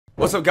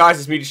What's up guys,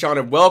 it's me Shaman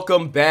and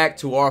welcome back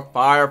to our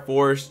Fire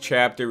Force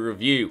chapter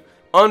review.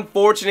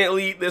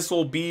 Unfortunately, this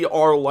will be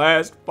our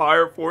last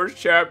Fire Force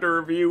chapter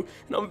review,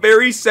 and I'm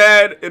very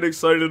sad and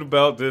excited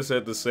about this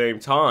at the same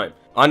time.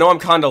 I know I'm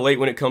kinda late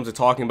when it comes to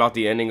talking about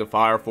the ending of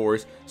Fire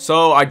Force,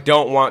 so I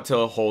don't want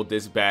to hold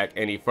this back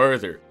any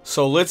further.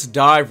 So let's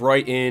dive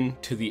right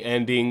into the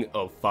ending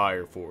of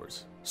Fire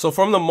Force. So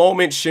from the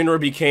moment Shinra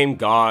became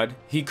God,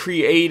 he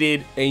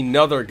created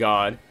another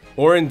god,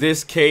 or in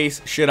this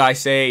case, should I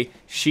say,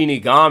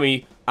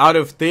 Shinigami, out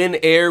of thin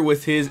air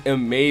with his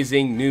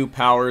amazing new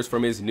powers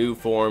from his new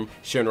form,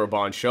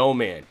 Shinra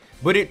Shaman.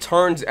 But it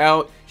turns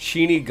out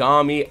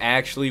Shinigami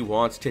actually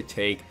wants to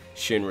take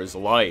Shinra's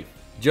life.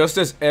 Just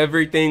as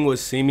everything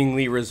was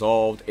seemingly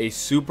resolved, a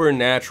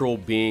supernatural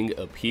being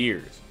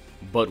appears.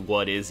 But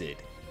what is it?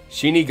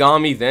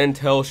 Shinigami then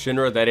tells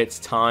Shinra that it's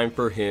time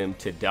for him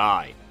to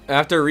die.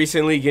 After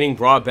recently getting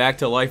brought back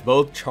to life,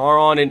 both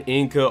Charon and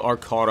Inca are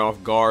caught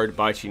off guard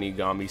by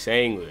Shinigami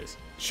saying this.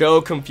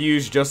 Sho,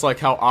 confused just like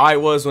how I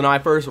was when I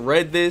first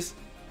read this,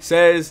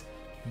 says,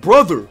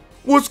 "Brother,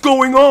 what's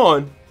going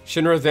on?"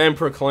 Shinra then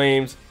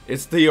proclaims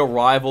it's the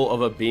arrival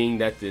of a being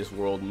that this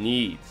world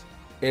needs.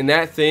 And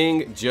that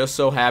thing just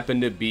so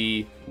happened to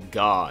be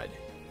God.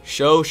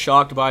 Sho,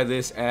 shocked by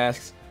this,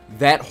 asks,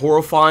 "That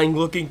horrifying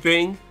looking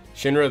thing?"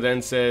 Shinra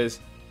then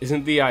says,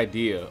 "Isn't the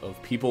idea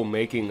of people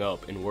making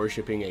up and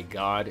worshipping a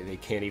god they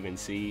can't even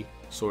see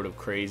sort of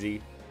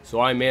crazy? So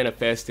I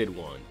manifested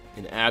one,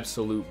 an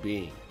absolute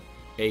being,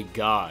 a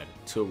god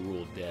to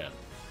rule death."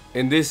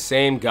 And this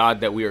same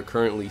god that we are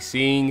currently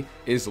seeing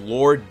is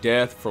Lord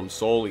Death from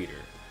Soul Eater.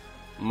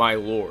 "My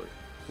lord,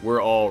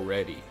 we're all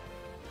ready.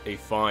 A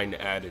fine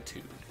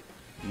attitude.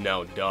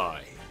 Now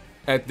die."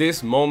 At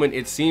this moment,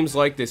 it seems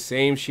like the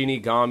same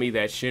Shinigami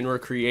that Shinra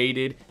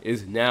created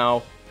is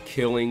now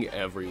killing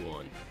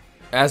everyone,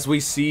 as we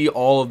see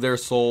all of their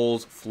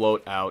souls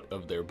float out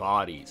of their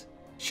bodies.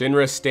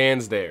 Shinra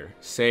stands there,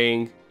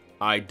 saying,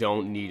 "I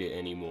don't need it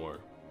anymore."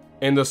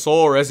 And the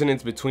soul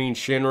resonance between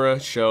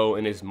Shinra, Sho,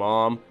 and his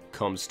mom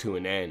comes to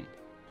an end.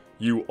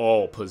 "You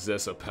all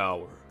possess a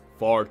power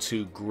far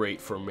too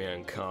great for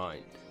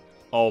mankind.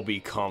 I'll be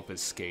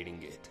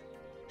confiscating it."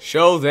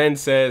 Sho then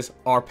says,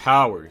 "Our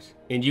powers,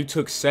 and you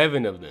took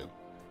 7 of them.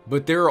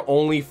 But there are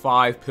only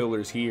 5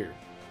 pillars here.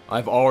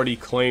 I've already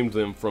claimed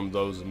them from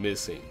those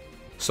missing."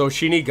 So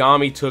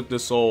Shinigami took the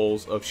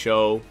souls of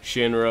Sho,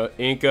 Shinra,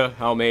 Inca,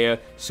 Haumea,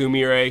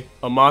 Sumire,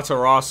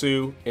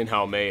 Amaterasu, and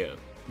Haumea.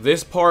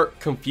 This part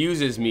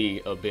confuses me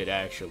a bit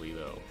actually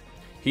though.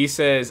 He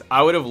says,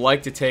 "I would have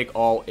liked to take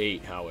all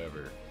 8,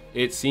 however.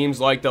 It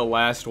seems like the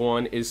last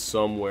one is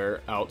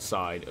somewhere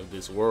outside of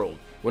this world."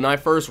 When I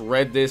first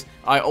read this,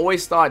 I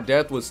always thought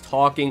Death was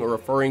talking or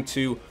referring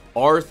to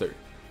Arthur.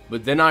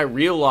 But then I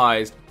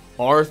realized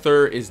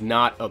Arthur is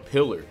not a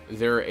pillar.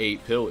 There are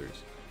 8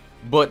 pillars.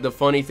 But the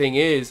funny thing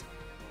is,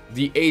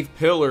 the 8th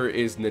pillar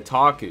is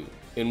Nataku,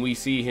 and we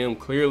see him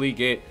clearly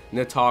get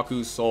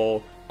Nataku's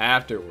soul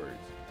afterwards.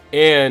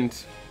 And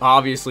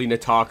obviously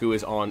Nataku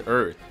is on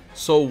Earth.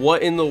 So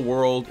what in the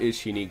world is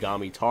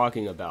Shinigami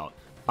talking about?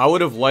 I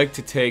would have liked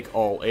to take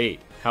all 8.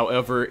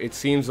 However, it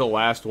seems the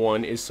last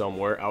one is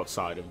somewhere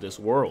outside of this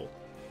world.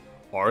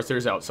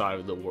 Arthur's outside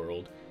of the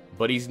world,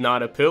 but he's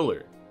not a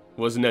pillar.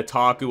 Was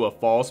Nataku a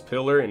false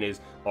pillar and is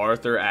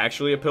Arthur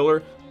actually a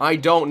pillar? I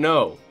don't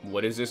know.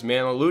 What is this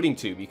man alluding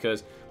to?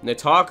 Because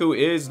Nataku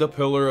is the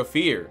pillar of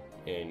fear.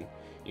 And,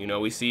 you know,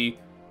 we see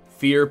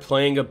fear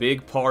playing a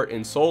big part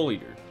in Soul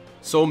Eater.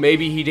 So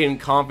maybe he didn't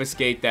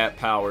confiscate that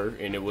power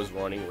and it was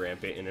running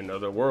rampant in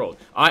another world.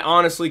 I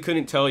honestly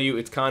couldn't tell you.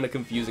 It's kind of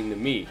confusing to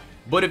me.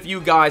 But if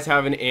you guys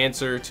have an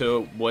answer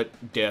to what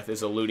Death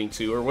is alluding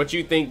to or what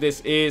you think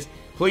this is,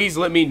 please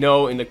let me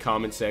know in the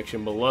comment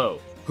section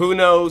below. Who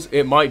knows,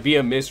 it might be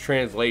a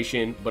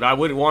mistranslation, but I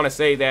wouldn't want to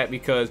say that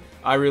because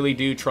I really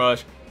do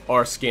trust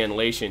our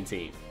scanlation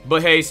team.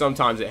 But hey,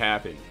 sometimes it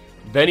happens.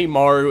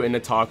 Benimaru and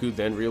Nataku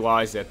then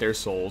realize that their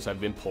souls have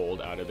been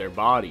pulled out of their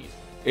bodies.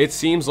 It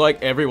seems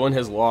like everyone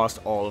has lost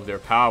all of their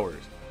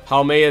powers.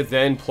 Haumea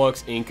then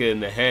plucks Inca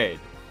in the head.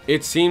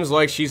 It seems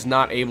like she's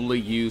not able to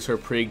use her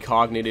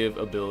precognitive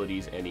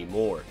abilities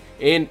anymore.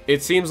 And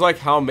it seems like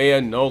Haumea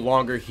no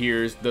longer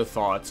hears the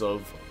thoughts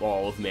of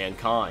all of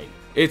mankind.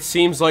 It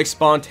seems like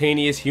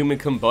spontaneous human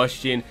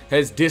combustion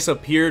has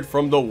disappeared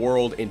from the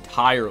world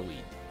entirely.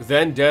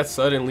 Then Death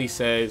suddenly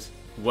says,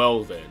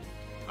 "Well then,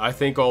 I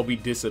think I'll be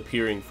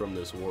disappearing from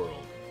this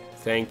world.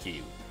 Thank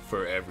you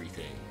for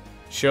everything."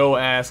 Sho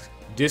asks,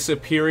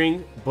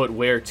 "Disappearing, but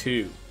where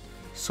to?"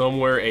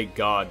 "Somewhere a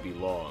god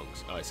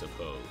belongs, I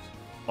suppose.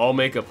 I'll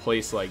make a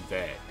place like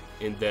that,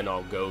 and then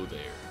I'll go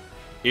there.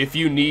 If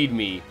you need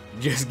me,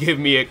 just give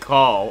me a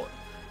call,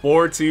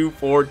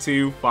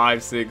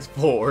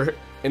 4242564.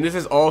 And this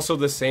is also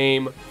the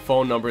same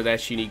phone number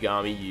that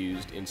Shinigami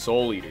used in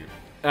Soul Eater.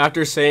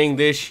 After saying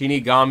this,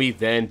 Shinigami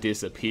then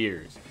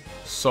disappears.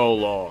 So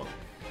long.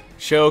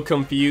 Sho,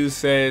 confused,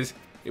 says,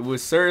 "It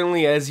was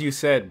certainly as you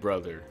said,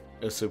 brother,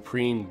 a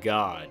supreme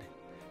god,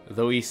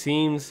 though he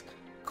seems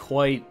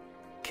quite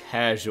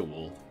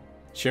casual."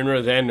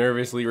 Shinra then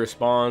nervously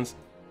responds,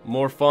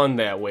 "More fun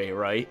that way,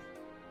 right?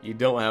 You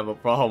don't have a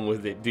problem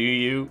with it, do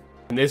you?"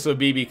 And this would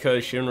be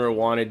because Shinra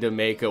wanted to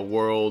make a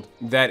world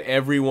that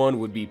everyone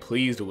would be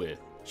pleased with.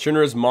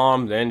 Shinra's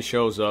mom then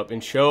shows up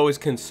and Sho is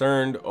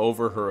concerned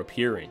over her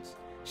appearance.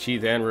 She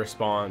then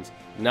responds,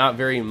 "Not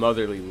very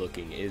motherly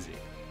looking, is it?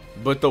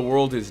 But the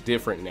world is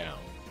different now.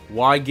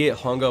 Why get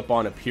hung up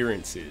on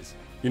appearances?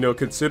 You know,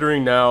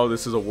 considering now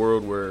this is a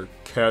world where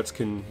cats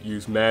can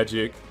use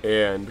magic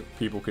and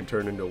people can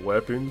turn into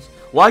weapons,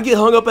 why get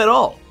hung up at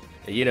all?"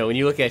 You know, when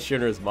you look at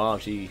Shinra's mom,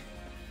 she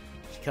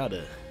kind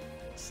of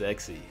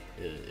sexy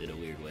in a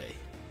weird way.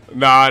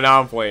 Nah,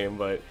 I'm playing,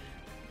 but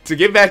to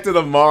get back to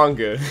the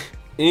manga,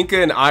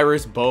 Inka and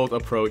Iris both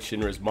approach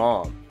Shinra's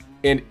mom,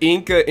 and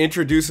Inka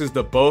introduces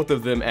the both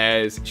of them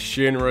as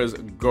Shinra's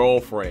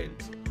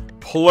girlfriends,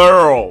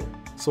 plural.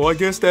 So I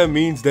guess that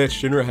means that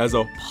Shinra has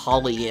a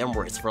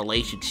polyamorous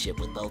relationship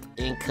with both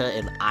Inka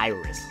and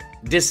Iris.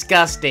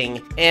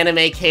 Disgusting.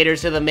 Anime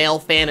caters to the male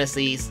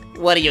fantasies.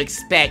 What do you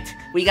expect?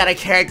 We got a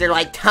character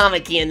like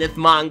Tamaki in this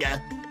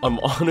manga. I'm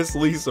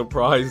honestly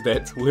surprised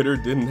that Twitter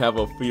didn't have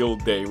a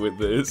field day with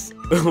this.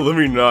 Let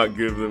me not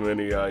give them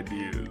any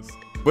ideas.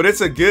 But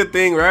it's a good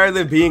thing. Rather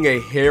than being a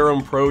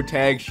harem pro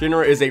tag,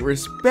 Shinra is a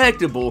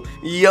respectable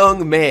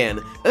young man,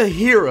 a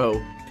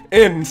hero,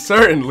 and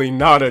certainly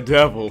not a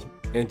devil.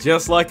 And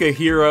just like a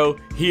hero,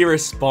 he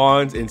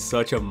responds in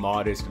such a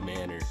modest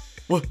manner.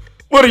 What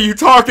are you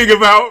talking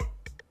about?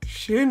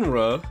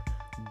 Shinra?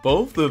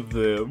 Both of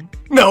them?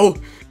 No,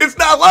 it's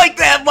not like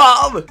that,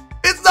 Mom!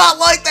 It's not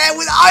like that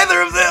with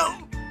either of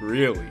them!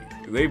 Really?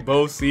 They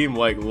both seem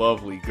like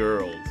lovely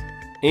girls.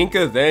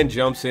 Inka then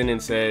jumps in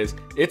and says,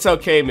 "It's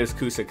okay, Miss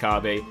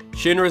Kusakabe.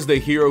 Shinra's the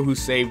hero who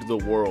saved the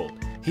world.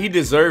 He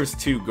deserves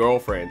 2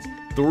 girlfriends.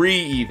 3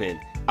 even.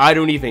 I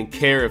don't even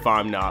care if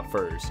I'm not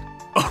first."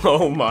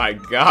 Oh my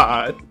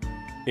god.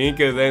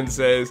 Inka then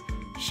says,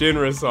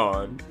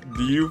 "Shinra-san,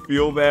 do you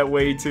feel that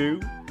way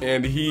too?"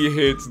 And he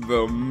hits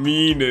the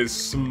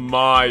meanest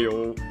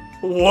smile.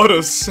 What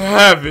a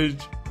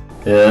savage.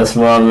 Yeah, that's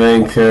my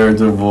main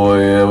character, boy.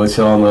 Yeah, what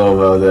y'all know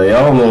about that?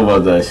 Y'all don't know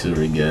about that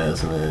shit,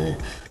 gas, man.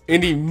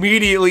 And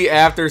immediately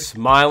after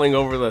smiling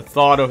over the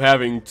thought of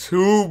having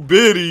 2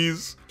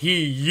 biddies,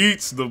 he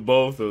yeets the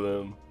both of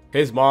them.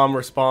 His mom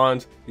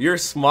responds, "You're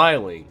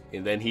smiling."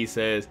 And then he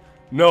says,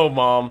 "No,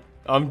 Mom,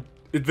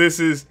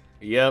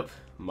 Yep,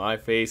 my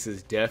face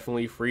is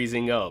definitely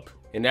freezing up."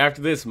 And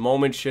after this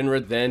moment,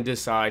 Shinra then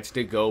decides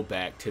to go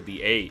back to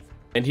the 8th.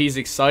 And he's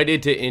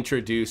excited to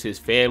introduce his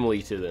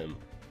family to them.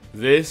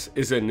 This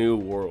is a new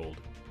world,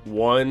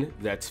 one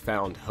that's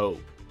found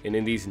hope. And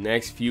in these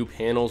next few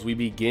panels, we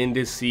begin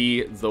to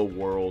see the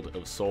world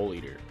of Soul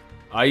Eater.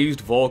 I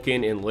used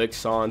Vulcan and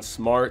Lixon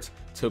smarts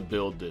to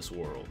build this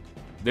world.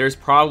 There's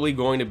probably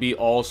going to be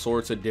all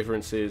sorts of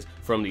differences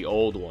from the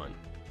old one.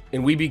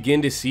 And we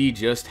begin to see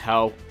just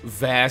how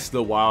vast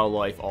the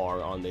wildlife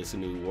are on this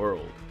new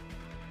world.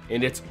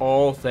 And it's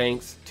all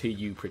thanks to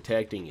you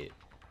protecting it.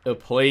 A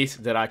place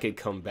that I could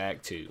come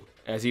back to.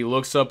 As he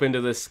looks up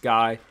into the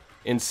sky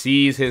and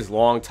sees his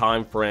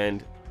longtime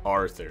friend,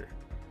 Arthur.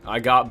 "I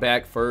got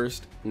back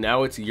first.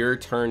 Now it's your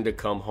turn to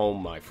come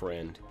home, my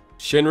friend."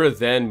 Shinra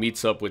then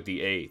meets up with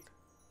the 8th.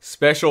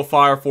 Special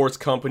Fire Force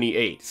Company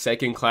 8,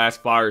 Second Class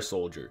Fire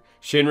Soldier,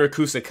 Shinra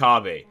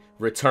Kusakabe,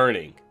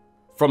 returning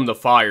from the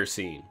fire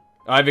scene.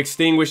 "I've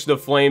extinguished the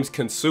flames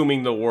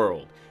consuming the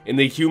world, and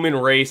the human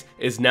race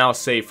is now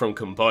safe from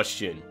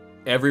combustion."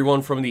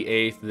 Everyone from the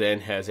 8th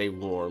then has a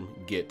warm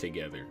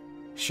get-together.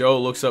 Sho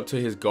looks up to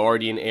his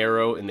guardian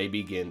arrow and they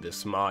begin to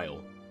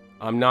smile.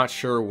 I'm not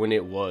sure when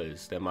it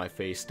was that my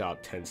face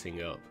stopped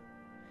tensing up,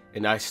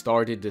 and I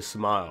started to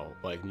smile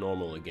like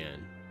normal again.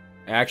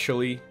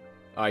 Actually,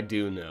 I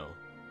do know.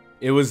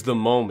 It was the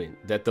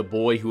moment that the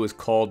boy who was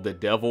called the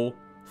Devil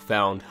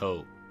found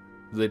hope.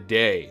 The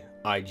day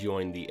I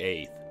joined the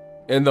 8th.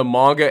 And the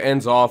manga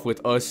ends off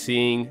with us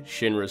seeing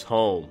Shinra's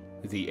home,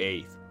 the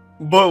 8th.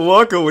 But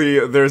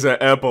luckily, there's an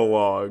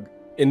epilogue.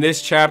 In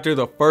this chapter,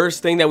 the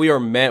first thing that we are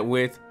met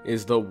with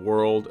is the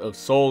world of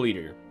Soul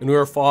Eater, and we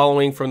are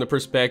following from the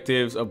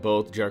perspectives of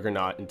both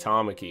Juggernaut and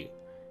Tamaki.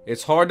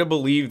 It's hard to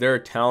believe there are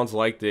towns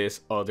like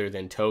this other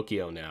than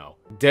Tokyo now.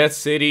 Death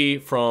City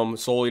from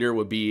Soul Eater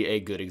would be a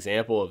good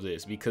example of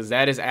this, because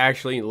that is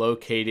actually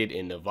located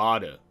in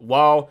Nevada,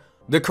 while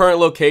the current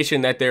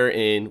location that they're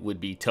in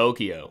would be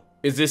Tokyo.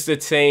 Is this the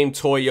same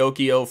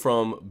Toyokyo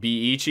from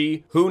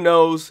Biichi? Who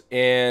knows,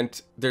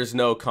 and there's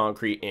no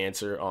concrete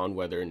answer on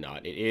whether or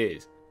not it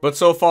is. But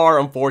so far,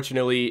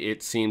 unfortunately,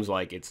 it seems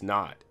like it's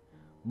not.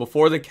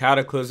 Before the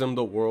Cataclysm,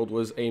 the world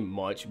was a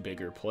much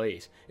bigger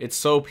place. It's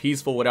so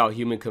peaceful without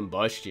human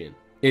combustion.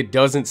 It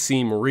doesn't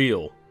seem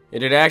real.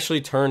 And it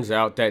actually turns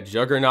out that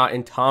Juggernaut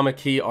and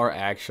Tamaki are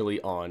actually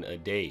on a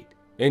date.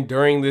 And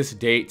during this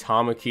date,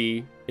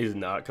 Tamaki is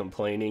not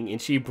complaining,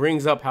 and she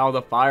brings up how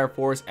the Fire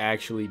Force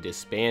actually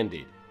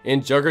disbanded.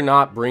 And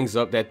Juggernaut brings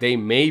up that they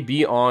may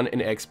be on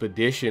an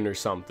expedition or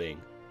something.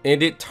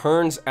 And it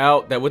turns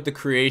out that with the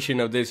creation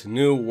of this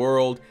new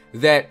world,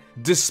 that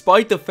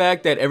despite the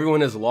fact that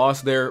everyone has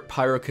lost their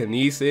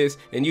pyrokinesis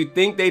and you'd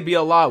think they'd be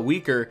a lot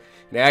weaker,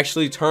 it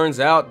actually turns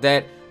out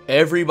that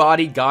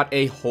everybody got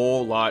a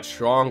whole lot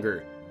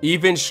stronger.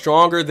 Even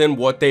stronger than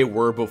what they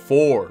were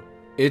before.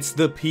 It's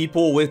the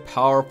people with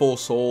powerful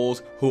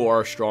souls who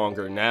are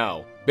stronger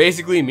now.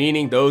 Basically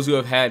meaning those who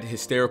have had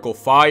hysterical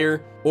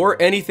fire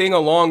or anything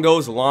along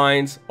those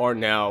lines are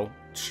now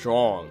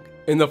strong.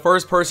 And the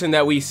first person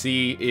that we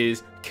see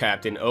is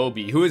Captain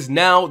Obi, who is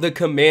now the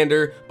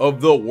commander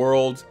of the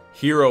world's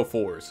hero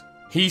force.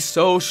 He's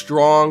so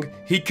strong,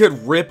 he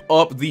could rip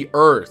up the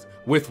earth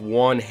with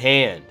one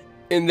hand.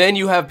 And then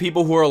you have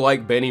people who are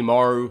like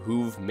Benimaru,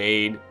 who've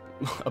made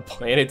a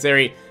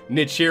planetary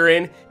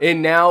Nichiren,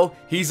 and now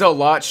he's a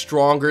lot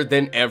stronger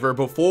than ever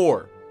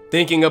before.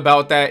 Thinking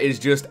about that is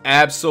just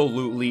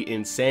absolutely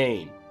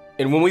insane.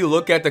 And when we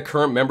look at the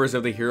current members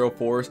of the hero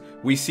force,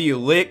 we see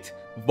Licht,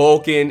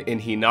 Vulcan, and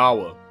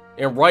Hinawa.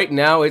 And right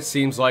now it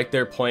seems like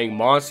they're playing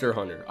Monster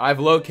Hunter. I've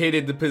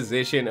located the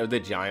position of the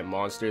giant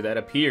monster that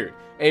appeared.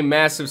 A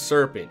massive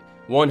serpent,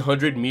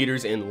 100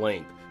 meters in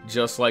length,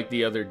 just like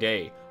the other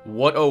day.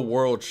 What a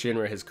world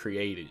Shinra has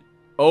created.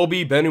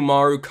 Obi,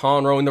 Benimaru,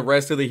 Conro, and the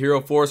rest of the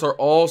hero force are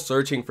all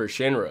searching for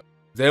Shinra.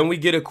 Then we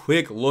get a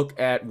quick look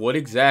at what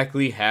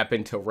exactly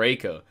happened to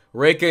Reika.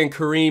 Reika and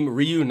Karim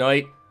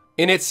reunite,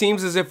 and it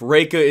seems as if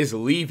Reika is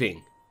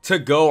leaving to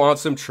go on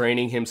some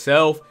training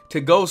himself,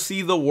 to go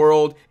see the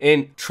world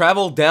and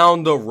travel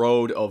down the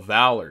road of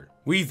valor.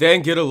 We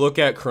then get a look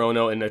at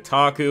Chrono and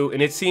Nataku,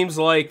 and it seems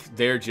like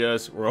they're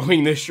just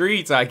roaming the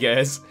streets, I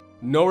guess.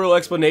 No real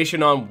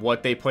explanation on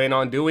what they plan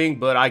on doing,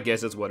 but I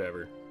guess it's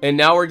whatever. And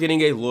now we're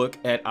getting a look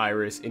at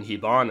Iris and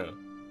Hibana.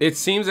 It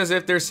seems as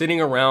if they're sitting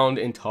around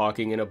and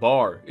talking in a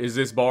bar. Is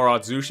this bar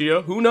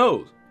Atsushia? Who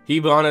knows?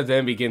 Hibana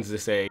then begins to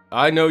say,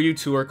 I know you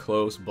two are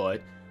close,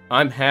 but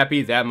I'm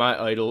happy that my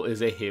idol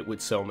is a hit with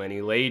so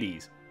many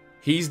ladies.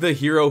 He's the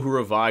hero who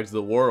revives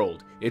the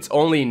world. It's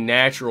only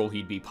natural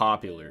he'd be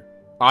popular.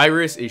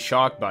 Iris is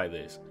shocked by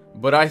this,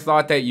 but I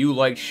thought that you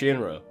liked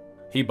Shinra.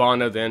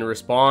 Hibana then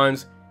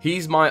responds,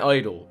 he's my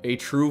idol. A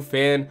true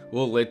fan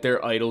will let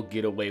their idol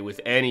get away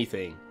with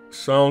anything.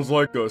 Sounds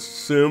like a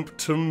simp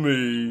to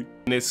me.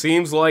 And it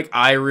seems like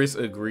Iris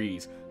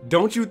agrees.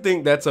 Don't you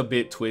think that's a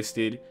bit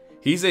twisted?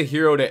 He's a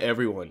hero to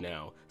everyone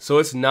now, so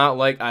it's not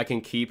like I can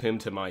keep him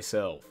to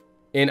myself.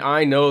 And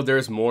I know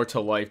there's more to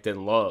life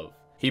than love.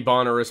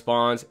 Hibana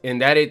responds,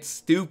 and that it's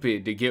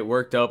stupid to get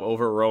worked up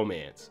over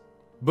romance.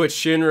 But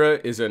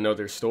Shinra is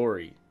another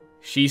story.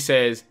 She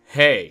says,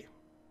 hey,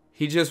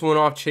 he just went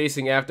off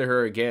chasing after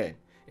her again,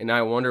 and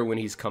I wonder when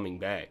he's coming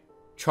back.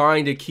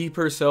 Trying to keep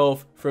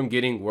herself from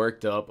getting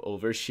worked up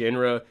over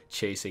Shinra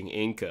chasing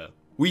Inka.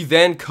 We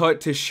then cut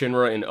to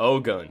Shinra and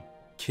Ogun.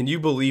 Can you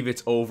believe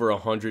it's over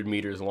 100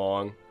 meters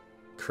long?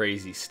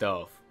 Crazy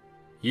stuff.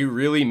 You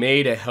really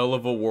made a hell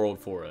of a world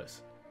for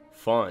us.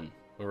 Fun,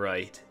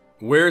 right?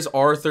 Where's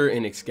Arthur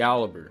and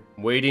Excalibur?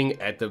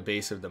 Waiting at the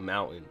base of the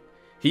mountain.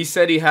 He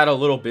said he had a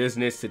little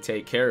business to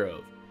take care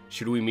of.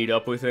 Should we meet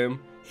up with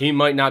him? He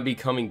might not be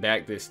coming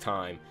back this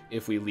time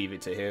if we leave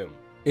it to him.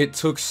 It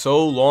took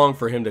so long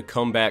for him to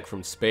come back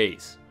from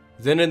space.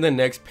 Then in the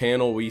next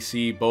panel we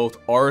see both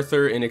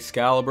Arthur and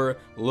Excalibur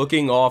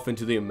looking off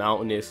into the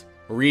mountainous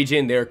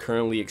region they're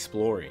currently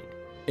exploring.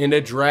 And a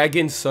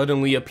dragon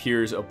suddenly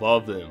appears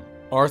above them.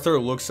 Arthur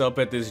looks up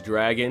at this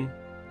dragon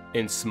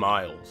and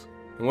smiles.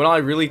 And when I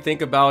really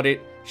think about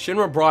it,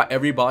 Shinra brought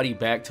everybody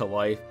back to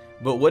life,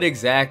 but what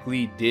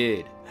exactly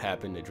did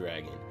happen to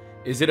Dragon?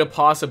 Is it a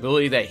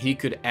possibility that he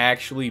could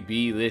actually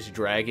be this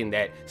dragon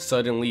that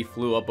suddenly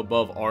flew up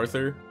above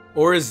Arthur?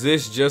 Or is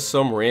this just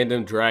some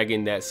random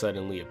dragon that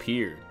suddenly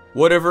appeared?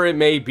 Whatever it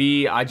may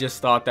be, I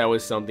just thought that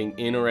was something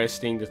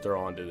interesting to throw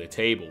onto the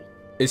table.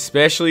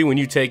 Especially when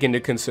you take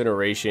into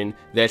consideration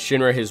that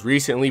Shinra has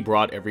recently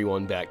brought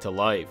everyone back to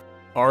life.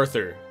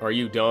 Arthur, are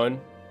you done?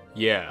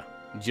 Yeah,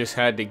 just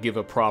had to give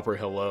a proper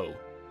hello.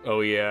 Oh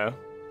yeah?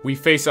 We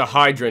face a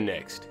Hydra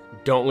next.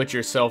 Don't let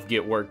yourself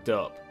get worked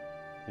up.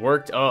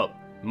 Worked up?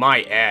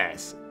 My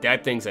ass.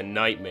 That thing's a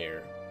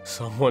nightmare.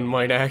 Someone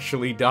might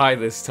actually die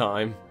this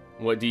time.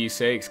 What do you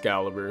say,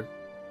 Excalibur?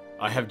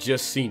 I have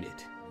just seen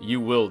it. You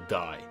will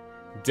die.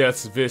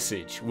 Death's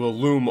visage will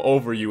loom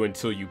over you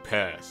until you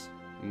pass.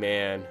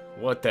 Man,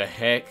 what the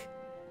heck?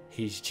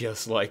 He's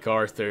just like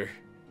Arthur.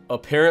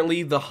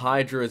 Apparently, the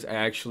Hydra is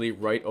actually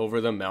right over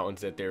the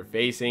mountains that they're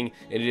facing,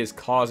 and it is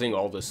causing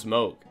all the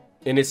smoke.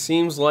 And it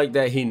seems like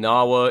that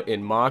Hinawa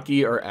and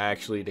Maki are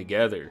actually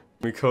together,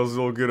 because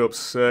they'll get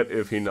upset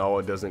if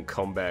Hinawa doesn't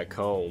come back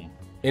home.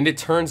 And it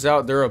turns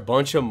out there are a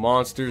bunch of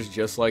monsters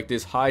just like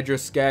this Hydra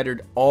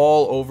scattered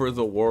all over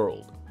the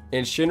world.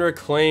 And Shinra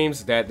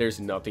claims that there's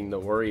nothing to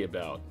worry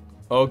about.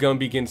 Ogun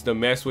begins to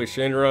mess with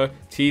Shinra,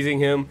 teasing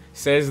him,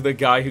 says the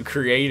guy who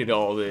created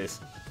all this.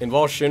 And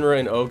while Shinra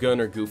and Ogun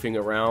are goofing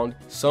around,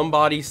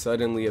 somebody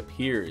suddenly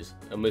appears,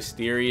 a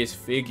mysterious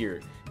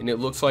figure, and it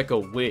looks like a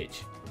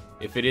witch.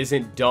 If it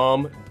isn't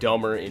Dumb,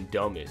 Dumber, and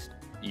Dumbest,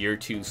 you're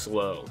too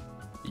slow.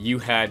 You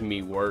had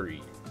me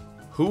worried.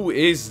 Who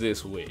is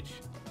this witch?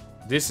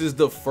 This is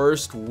the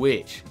first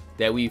witch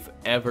that we've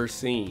ever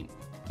seen.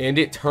 And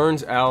it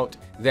turns out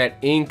that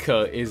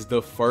Inca is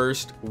the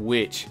first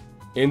witch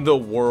in the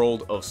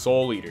world of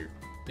Soul Eater.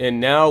 And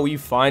now we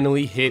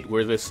finally hit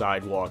where the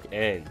sidewalk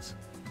ends,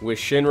 with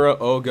Shinra,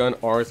 Ogun,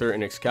 Arthur,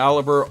 and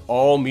Excalibur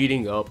all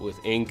meeting up with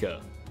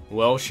Inca.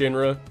 Well,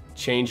 Shinra,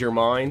 change your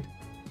mind?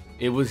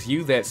 It was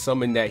you that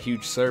summoned that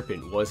huge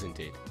serpent, wasn't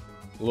it?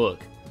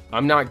 Look,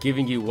 I'm not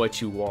giving you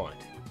what you want.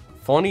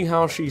 Funny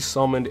how she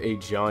summoned a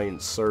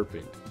giant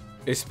serpent,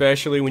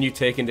 especially when you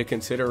take into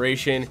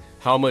consideration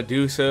how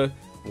Medusa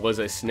was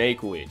a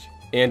snake witch,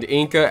 and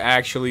Inca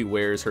actually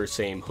wears her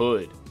same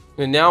hood.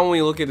 And now when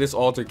we look at this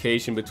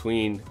altercation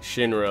between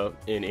Shinra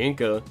and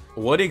Inca,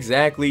 what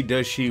exactly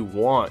does she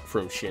want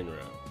from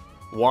Shinra?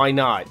 Why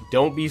not?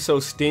 Don't be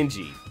so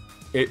stingy.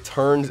 It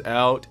turns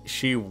out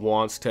she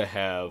wants to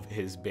have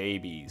his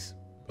babies.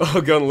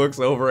 Ogun looks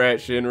over at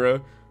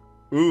Shinra.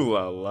 Ooh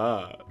la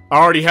la. I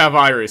already have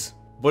Iris.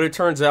 But it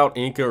turns out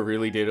Inca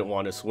really didn't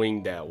want to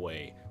swing that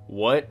way.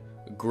 What?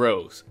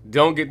 Gross.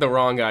 Don't get the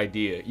wrong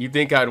idea. You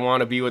think I'd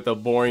want to be with a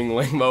boring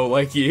lame-o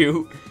like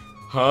you?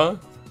 Huh?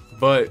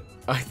 But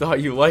I thought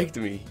you liked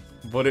me.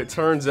 But it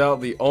turns out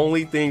the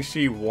only thing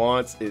she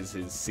wants is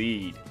his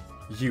seed.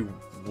 You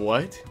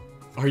what?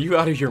 Are you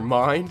out of your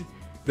mind?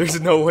 There's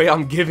no way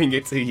I'm giving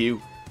it to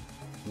you.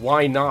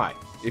 Why not?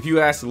 If you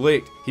ask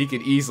Licht, he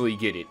could easily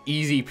get it.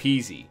 Easy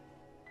peasy.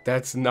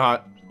 That's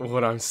not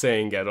what I'm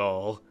saying at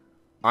all.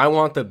 I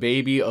want the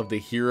baby of the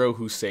hero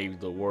who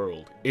saved the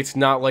world. It's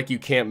not like you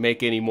can't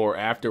make any more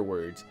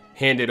afterwards.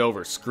 Hand it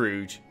over,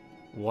 Scrooge.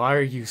 Why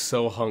are you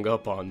so hung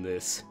up on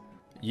this?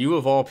 You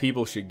of all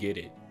people should get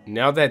it.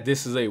 Now that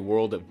this is a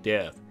world of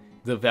death,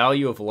 the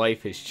value of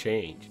life has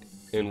changed.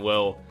 And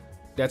well,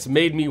 that's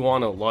made me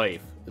want a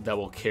life that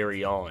will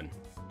carry on.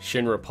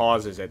 Shinra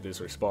pauses at this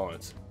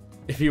response.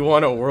 If you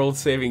want a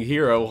world-saving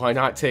hero, why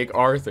not take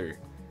Arthur?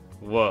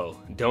 Whoa,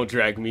 don't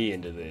drag me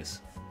into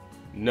this.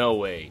 No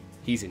way.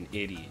 He's an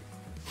idiot.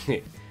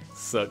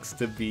 Sucks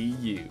to be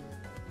you.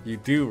 You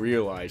do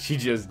realize she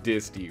just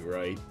dissed you,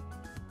 right?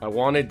 I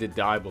wanted to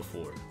die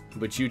before,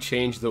 but you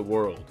changed the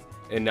world,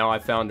 and now I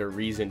found a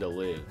reason to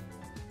live.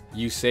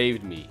 You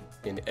saved me,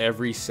 in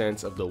every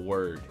sense of the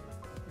word.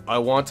 I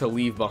want to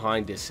leave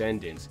behind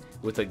descendants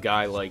with a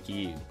guy like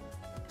you.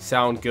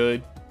 Sound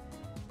good?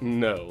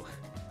 No.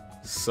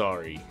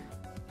 Sorry.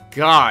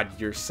 God,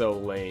 you're so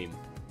lame.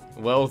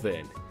 Well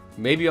then.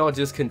 Maybe I'll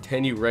just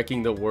continue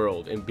wrecking the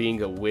world and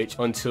being a witch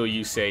until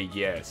you say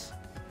yes.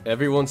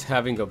 Everyone's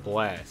having a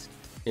blast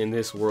in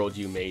this world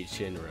you made,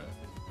 Shinra.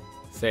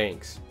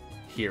 Thanks,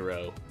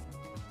 hero.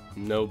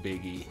 No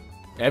biggie.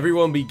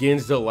 Everyone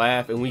begins to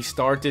laugh and we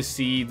start to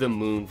see the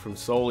moon from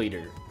Soul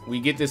Eater.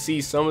 We get to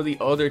see some of the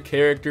other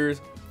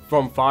characters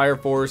from Fire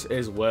Force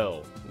as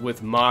well,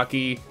 with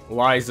Maki,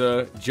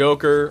 Liza,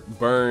 Joker,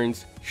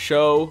 Burns,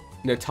 Sho,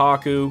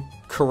 Nataku,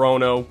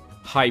 Kurono,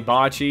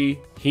 Hibachi,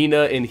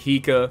 Hina and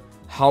Hika,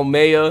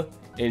 Haumea,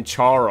 and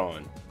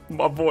Charon.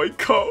 My boy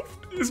Cuff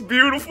is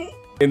beautiful.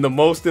 And the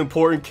most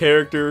important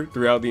character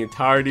throughout the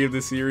entirety of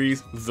the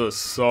series, the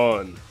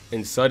sun.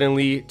 And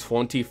suddenly,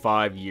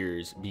 25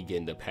 years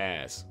begin to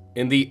pass.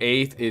 And the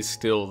 8th is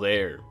still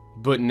there.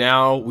 But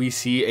now we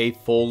see a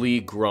fully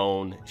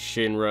grown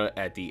Shinra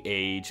at the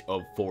age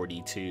of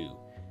 42.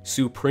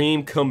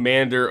 Supreme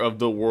Commander of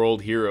the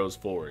World Heroes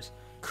Force,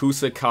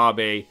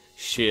 Kusakabe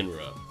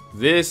Shinra.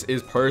 This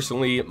is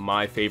personally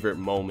my favorite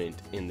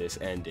moment in this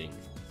ending.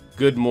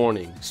 Good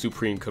morning,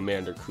 Supreme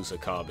Commander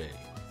Kusakabe.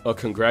 A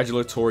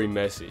congratulatory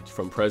message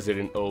from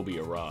President Obi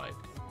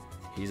arrived.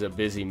 He's a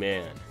busy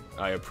man.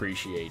 I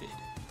appreciate it.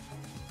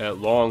 At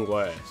long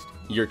last,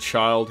 your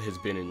child has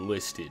been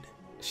enlisted.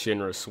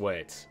 Shinra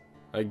sweats.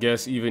 I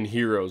guess even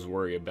heroes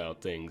worry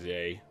about things,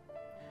 eh?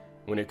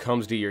 When it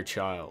comes to your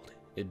child,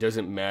 it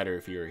doesn't matter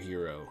if you're a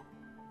hero.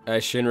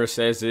 As Shinra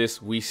says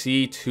this, we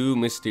see two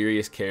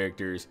mysterious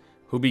characters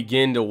who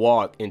begin to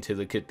walk into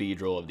the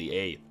Cathedral of the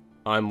 8th.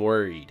 I'm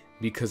worried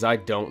because I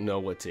don't know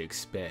what to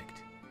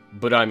expect,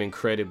 but I'm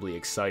incredibly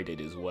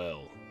excited as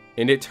well.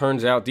 And it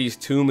turns out these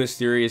two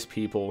mysterious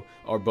people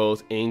are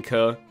both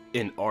Inca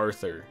and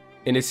Arthur.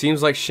 And it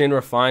seems like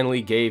Shinra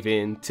finally gave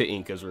in to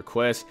Inca's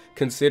request,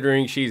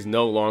 considering she's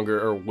no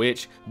longer a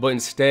witch, but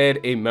instead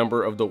a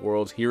member of the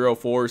world's hero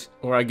force,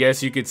 or I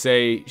guess you could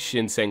say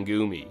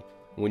Shinsengumi.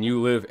 When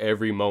you live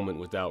every moment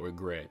without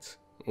regrets,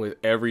 with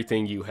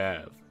everything you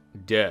have,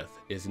 death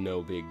is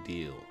no big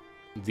deal.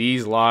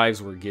 These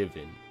lives were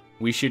given.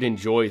 We should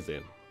enjoy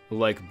them,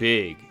 like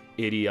big,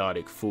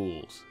 idiotic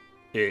fools.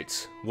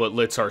 It's what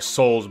lets our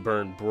souls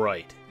burn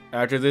bright.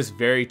 After this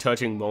very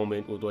touching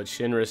moment with what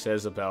Shinra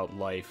says about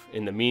life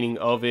and the meaning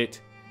of it,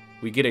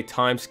 we get a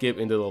time skip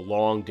into the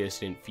long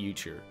distant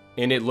future.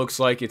 And it looks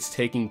like it's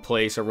taking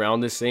place around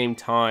the same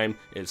time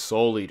as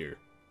Soul Eater.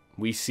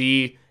 We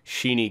see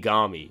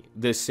Shinigami,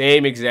 the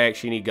same exact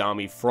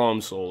Shinigami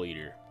from Soul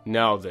Eater.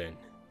 Now then,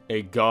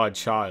 a god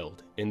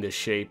child in the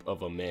shape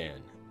of a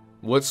man.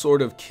 What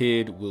sort of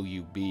kid will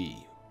you be?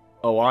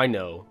 Oh, I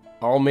know.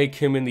 I'll make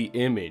him in the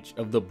image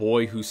of the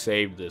boy who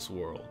saved this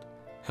world.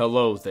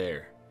 Hello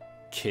there,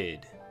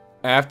 Kid.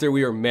 After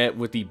we are met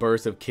with the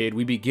birth of Kid,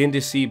 we begin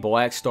to see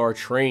Black Star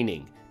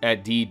training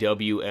at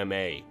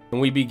DWMA.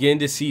 And we begin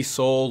to see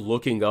Soul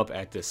looking up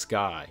at the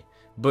sky.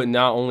 But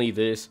not only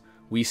this,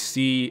 we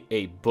see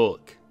a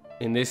book.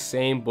 And this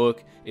same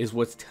book is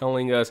what's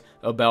telling us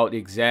about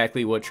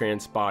exactly what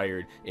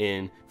transpired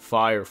in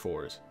Fire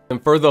Force.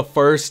 And for the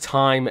first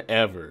time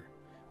ever,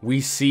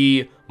 we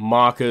see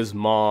Maka's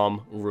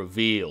mom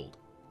revealed.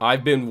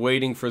 I've been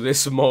waiting for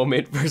this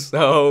moment for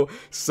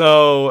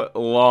so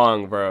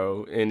long,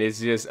 bro, and it's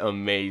just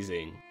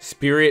amazing.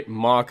 Spirit,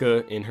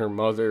 Maka, and her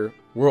mother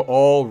were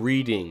all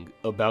reading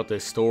about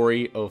the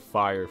story of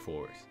Fire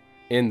Force,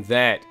 and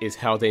that is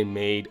how they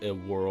made a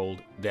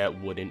world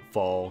that wouldn't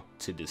fall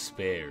to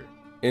despair.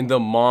 And the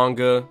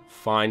manga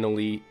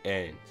finally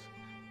ends.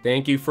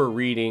 Thank you for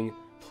reading.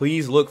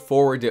 Please look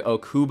forward to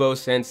Okubo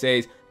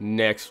Sensei's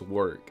next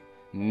work.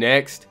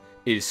 Next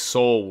is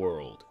Soul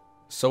World.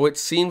 So it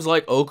seems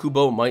like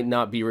Okubo might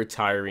not be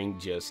retiring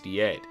just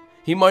yet.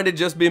 He might have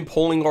just been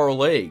pulling our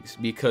legs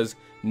because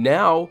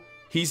now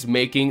he's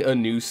making a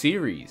new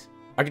series.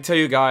 I can tell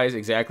you guys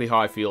exactly how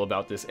I feel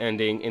about this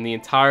ending and the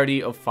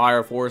entirety of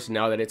Fire Force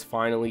now that it's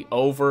finally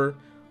over,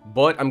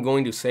 but I'm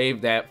going to save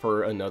that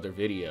for another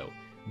video.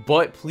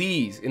 But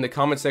please, in the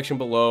comment section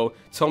below,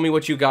 tell me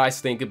what you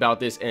guys think about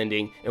this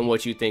ending and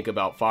what you think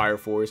about Fire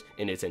Force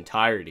in its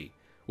entirety.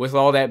 With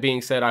all that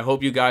being said, I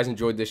hope you guys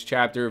enjoyed this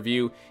chapter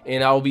review,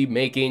 and I will be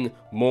making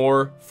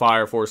more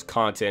Fire Force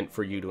content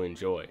for you to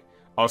enjoy.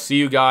 I'll see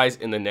you guys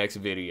in the next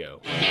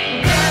video.